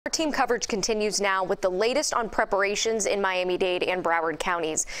Team coverage continues now with the latest on preparations in Miami-Dade and Broward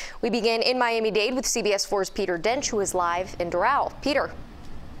counties. We begin in Miami-Dade with CBS 4's Peter Dench, who is live in Doral. Peter.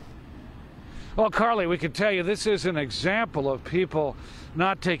 Well, Carly, we can tell you this is an example of people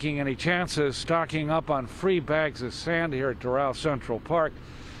not taking any chances, stocking up on free bags of sand here at Doral Central Park.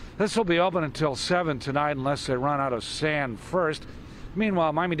 This will be open until 7 tonight unless they run out of sand first.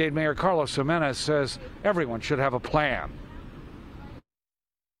 Meanwhile, Miami-Dade Mayor Carlos Jimenez says everyone should have a plan.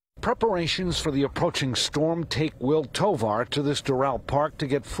 Preparations for the approaching storm take Will Tovar to this Doral Park to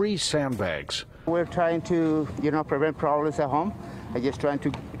get free sandbags. We're trying to, prevent problems at home. I'm just trying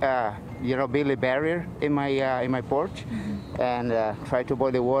to, build a barrier in my porch and try to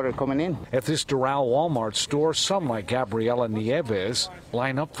avoid the water coming in. At this Doral Walmart store, some like Gabriela Nieves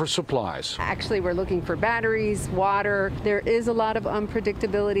line up for supplies. Actually, we're looking for batteries, water. There is a lot of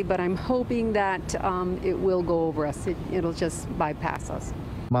unpredictability, but I'm hoping that it will go over us. It'll just bypass us.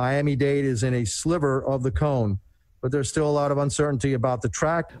 Miami-Dade is in a sliver of the cone, but there's still a lot of uncertainty about the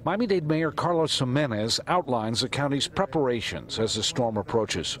track. Miami-Dade Mayor Carlos Jimenez outlines the county's preparations as the storm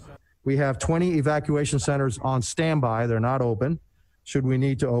approaches. We have 20 evacuation centers on standby. They're not open, should we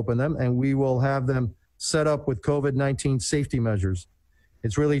need to open them, and we will have them set up with COVID-19 safety measures.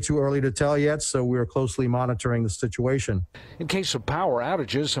 It's really too early to tell yet, so we're closely monitoring the situation. In case of power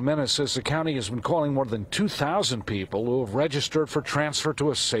outages, Jimenez says the county has been calling more than 2,000 people who have registered for transfer to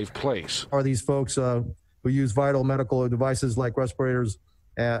a safe place. Are these folks who use vital medical devices like respirators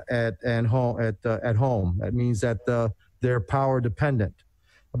at home? That means that they're power dependent.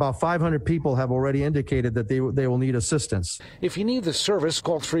 About 500 people have already indicated that they will need assistance. If you need the service,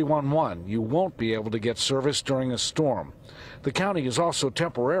 call 311. You won't be able to get service during a storm. The county has also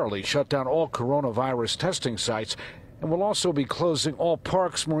temporarily shut down all coronavirus testing sites and will also be closing all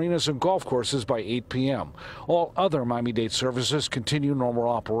parks, marinas, and golf courses by 8 p.m. All other Miami-Dade services continue normal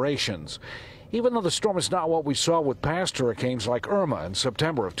operations. Even though the storm is not what we saw with past hurricanes like Irma in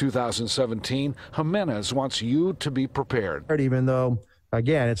September of 2017, Jimenez wants you to be prepared. Even though,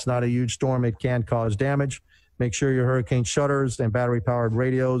 again, it's not a huge storm, it can cause damage. Make sure your hurricane shutters and battery-powered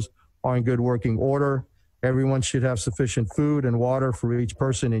radios are in good working order. Everyone should have sufficient food and water for each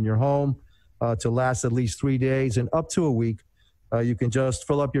person in your home to last at least 3 days and up to a week. You can just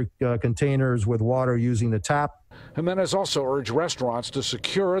fill up your containers with water using the tap. Jimenez also urged restaurants to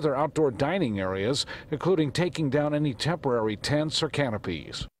secure their outdoor dining areas, including taking down any temporary tents or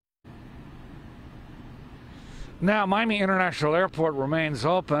canopies. Now, Miami International Airport remains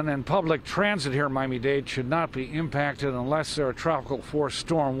open, and public transit here in Miami-Dade should not be impacted unless there are tropical force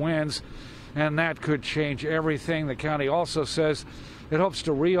storm winds, and that could change everything. The county also says it hopes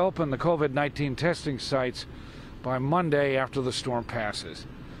to reopen the COVID-19 testing sites by Monday after the storm passes.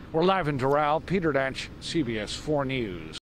 We're live in Doral. Peter Dench, CBS 4 News.